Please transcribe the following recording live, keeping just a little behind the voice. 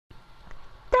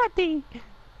Daddy!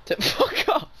 Fuck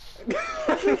off!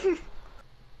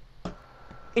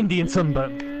 Indian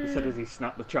sunburn. He said as he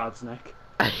snapped the child's neck.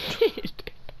 I did.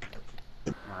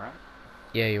 Alright.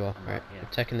 Yeah, you are. I'm Right, yeah. I'm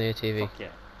taking the ATV. Fuck yeah.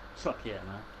 Fuck yeah,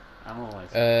 man. I'm always.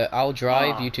 I'll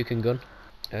drive, Ah. you two can gun.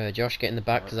 Josh, get in the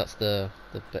back, because that's the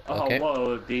bit. Okay. Oh,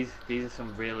 whoa, these are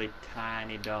some really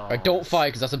tiny dogs. Right, don't fire,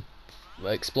 because that's a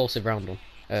explosive round one.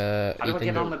 How do I Ethan,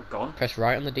 get on the gun? press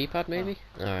right on the D-pad, maybe?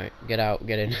 Alright, get out,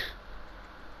 get in.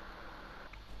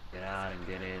 Get out and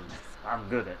get in. I'm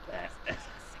good at that.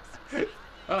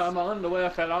 Oh, my underwear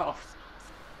fell off.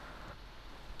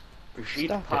 Sheet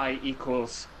Stop pie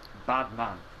equals bad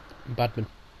man. Badman.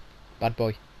 Bad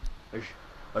boy.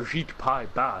 A sheet pie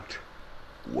bad.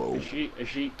 Whoa. A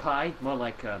sheet pie? More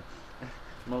like a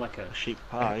Sheep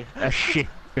pie. a shit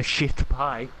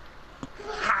pie.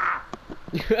 Ha!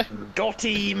 Got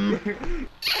him!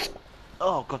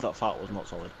 Oh god, that fart was not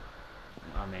solid.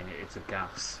 I mean, it's a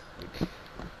gas.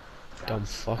 Dumb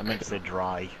fuck. I meant to say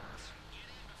dry.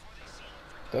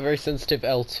 Got a very sensitive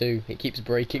L2, it keeps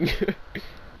breaking.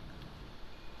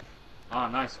 Oh,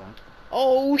 nice one.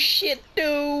 Oh shit,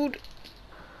 dude!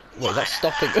 Wait, that's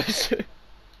stopping us.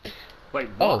 Wait,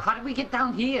 what? Oh. How did we get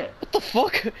down here? What the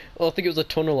fuck? Oh, I think it was a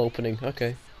tunnel opening,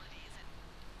 okay.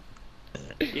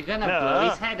 You're gonna blow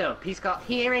his head up. He's got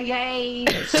hearing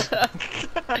aids.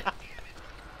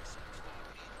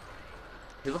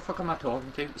 Who the fuck am I talking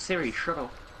to? Siri, shut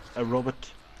up. A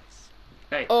robot.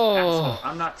 Hey, Oh. asshole.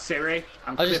 I'm not Siri.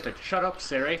 I'm I just- Clifford. Shut up,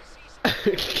 Siri.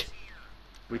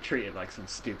 We treat it like some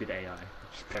stupid AI.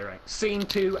 Just play right. Scene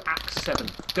 2, Act 7.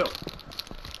 Go.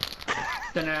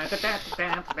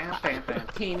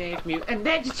 Teenage Mutant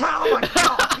Ninja Turtles. Oh my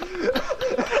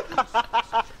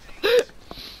god!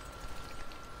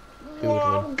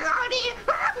 Whoa, got it!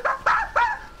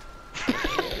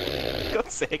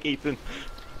 God's sake, Ethan.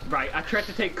 Right, I tried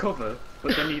to take cover,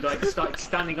 but then he like started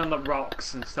standing on the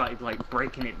rocks and started like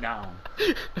breaking it down.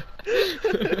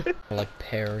 Like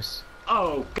pears.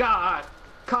 Oh god!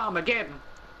 Carmageddon!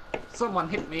 Someone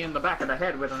hit me in the back of the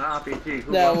head with an RPG.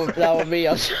 Who That was was me,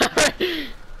 I'm sorry.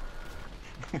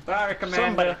 Sorry,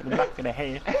 Somebody Commander. in the back of the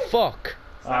head. Fuck.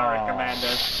 Sorry, Oh. Commander.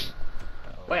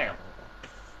 Well,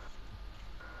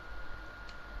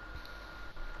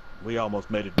 We almost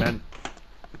made it, man.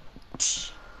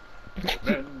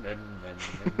 then,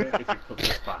 if you put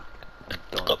this back, I'm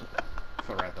done.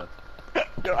 Forever.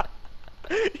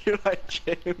 You're like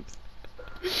James.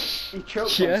 He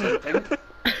choked Yeah. on something.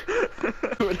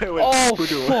 When I went, Oh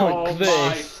 "Voodoo." fuck Oh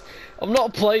this. I'm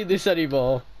not playing this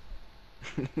anymore.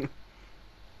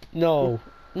 No.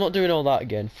 I'm not doing all that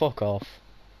again. Fuck off.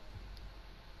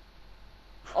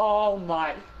 Oh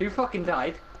my. Who fucking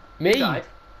died? Me? Who died?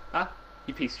 Huh?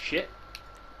 You piece of shit.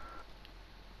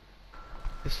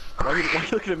 Why are you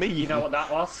looking at me? You know what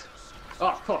that was?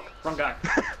 Oh fuck, wrong guy.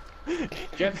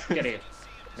 Jeff, get here.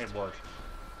 It was.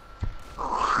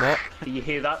 What? Do you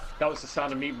hear that? That was the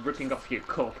sound of me ripping off your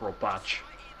corporal badge.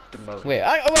 The moment. Wait,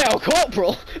 I'm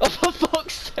corporal! Oh, for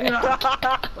fuck's sake!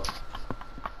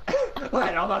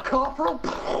 Wait, I'm a corporal?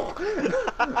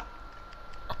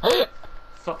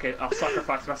 Fuck it, I'll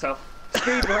sacrifice myself.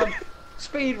 Speed run!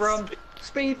 Speed run!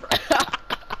 Speed run!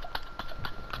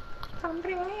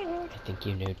 I think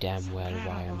you know damn well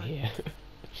why I'm here.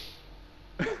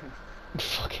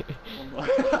 Fuck it.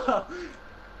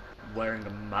 Wearing a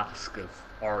mask of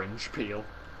orange peel.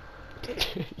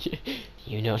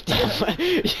 You know damn well.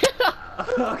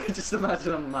 I can just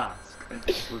imagine a mask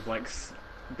with like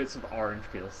bits of orange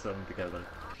peel sewn together.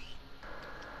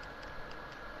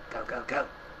 Go, go, go!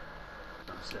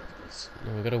 Don't serve this.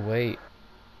 No, we gotta wait.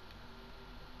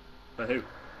 For who?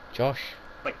 Josh.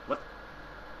 Wait, what?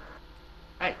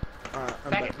 Hey, I'm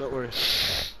Faggot. back, don't worry.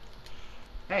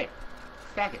 hey,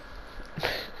 faggot.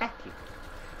 Fuck you.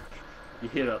 You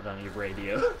hear that on your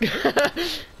radio.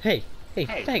 Hey, Hey.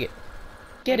 faggot.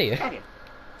 Get here. Faggot.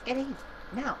 Get in.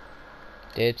 Now.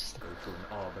 Dibs. Go to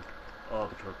an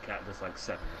orbital cat, there's like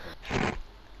 7 of them.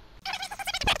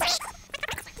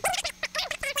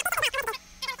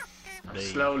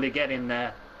 Slowly get in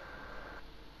there.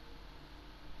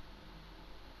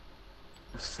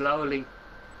 Slowly.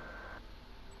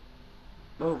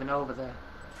 Moving over there.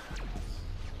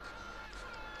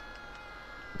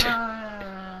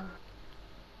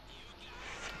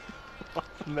 What's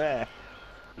there?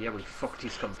 Yeah, we fucked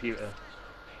his computer.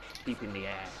 Deep in the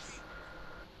ass.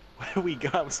 Where are we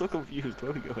going? I'm so confused.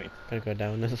 Where are we going? Gotta go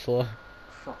down to the floor.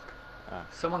 Fuck. Ah.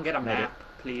 Someone get a Made it. map,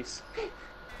 please.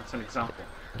 That's an example.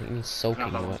 I think it means Can I soaking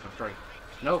have that one wet. for free?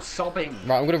 No sobbing.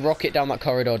 Right, I'm gonna rocket down that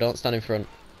corridor, don't stand in front.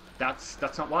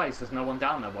 That's not wise. There's no one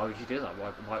down there. Why would you do that?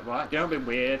 Why? You know, it'd be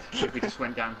weird if we just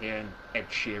went down here and Ed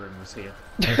Sheeran was here.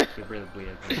 It'd be really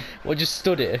weird. Well, just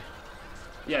stood here.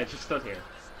 Yeah, just stood here.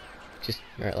 Just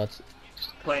alright, lads. Just,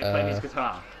 Playing his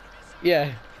guitar.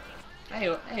 Yeah. Hey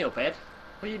up, Ed.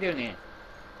 What are you doing here?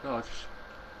 Oh,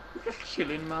 just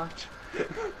chilling, mate.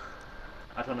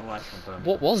 I don't know why it's from Birmingham.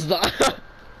 What was that?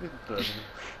 It's Birmingham.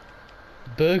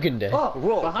 Burgundy. Oh,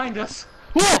 Whoa. behind us!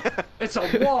 Whoa! It's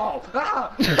a wall!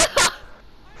 Ah!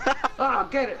 Ah,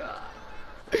 get it!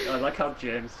 I like how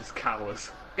James just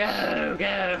cowers.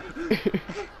 Go!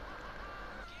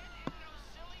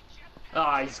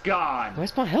 Ah, he's gone!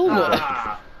 Where's my helmet?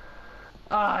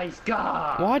 He's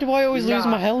gone! Why do I always lose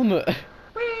my helmet?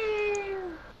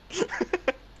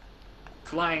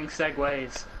 Flying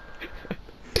segways.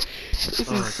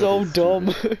 This is so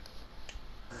dumb.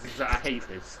 I hate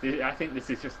this. I think this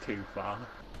is just too far.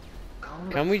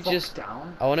 Can we just...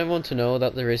 down? I want everyone to know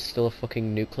that there is still a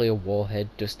fucking nuclear warhead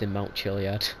just in Mount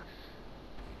Chiliad.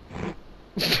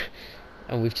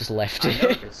 And we've just left I know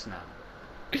it. this now.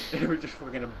 We just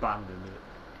fucking abandoned it.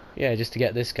 Yeah, just to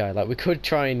get this guy. Like, we could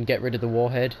try and get rid of the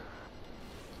warhead.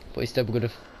 But instead we're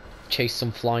gonna chase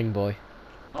some flying boy.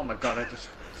 Oh my god, I just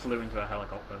flew into a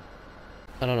helicopter.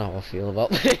 I don't know how I feel about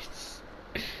this.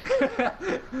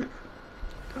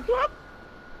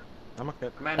 I'm okay.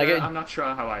 Commander, I'm not sure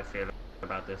how I feel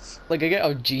about this. Like, I get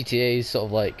how GTA is sort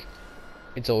of like...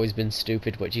 It's always been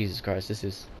stupid, but Jesus Christ, this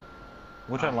is...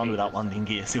 We'll try and land without landing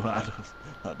gear, see what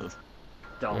that does.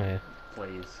 Don't, Oh, yeah.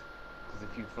 please. Because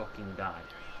if you fucking die...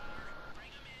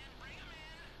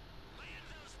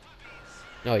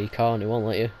 No, you can't, it won't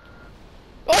let you.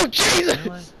 Oh,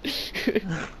 Jesus!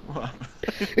 What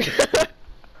happened?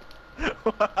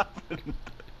 What happened?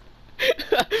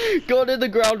 Go to the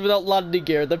ground without landing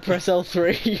gear and then press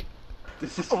L3.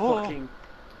 This is fucking...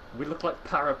 We look like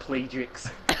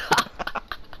paraplegics.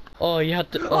 Oh, you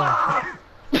had to... Oh.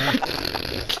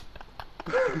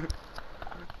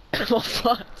 My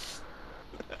farts.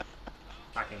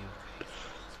 Fucking...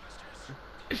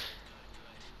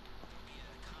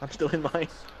 I'm still in mine.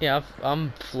 Yeah,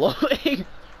 I'm floating.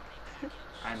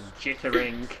 I'm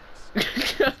jittering.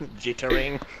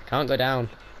 Jittering. Can't go down.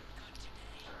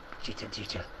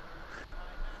 Jitter.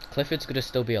 Clifford's gonna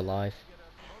still be alive.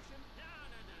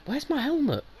 Where's my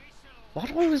helmet? Why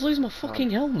do I always lose my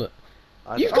fucking helmet?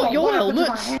 You've got your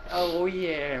helmets! Oh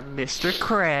yeah, Mr.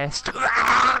 Crest.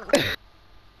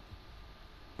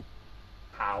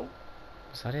 How?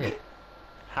 Is that it?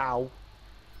 How?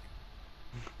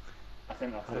 I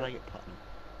think that's How did I it. get platinum?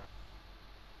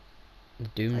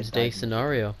 Doomsday died.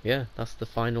 scenario. Yeah, that's the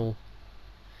final...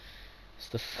 It's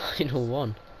the final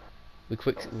one. We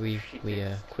quick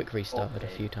restarted a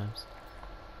few times.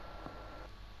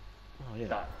 Oh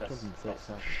yeah. That's the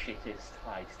shittest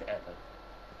heist ever.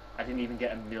 I didn't even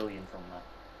get 1 million from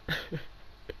that.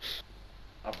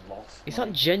 I've lost. Is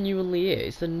money. that genuinely it?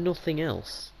 Is there nothing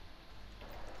else?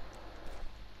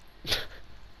 I'm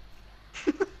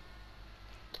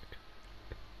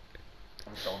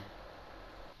done.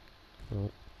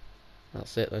 Well,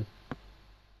 that's it then.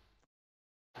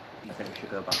 I think we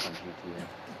should go back on GTA.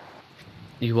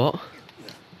 You what?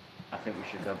 I think we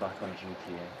should go back on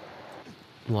GTA.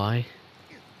 Why?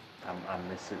 I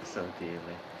miss it so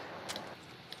dearly.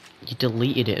 You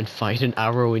deleted it and fired an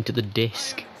arrow into the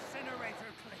disc.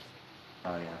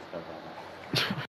 Oh yeah, I forgot about that.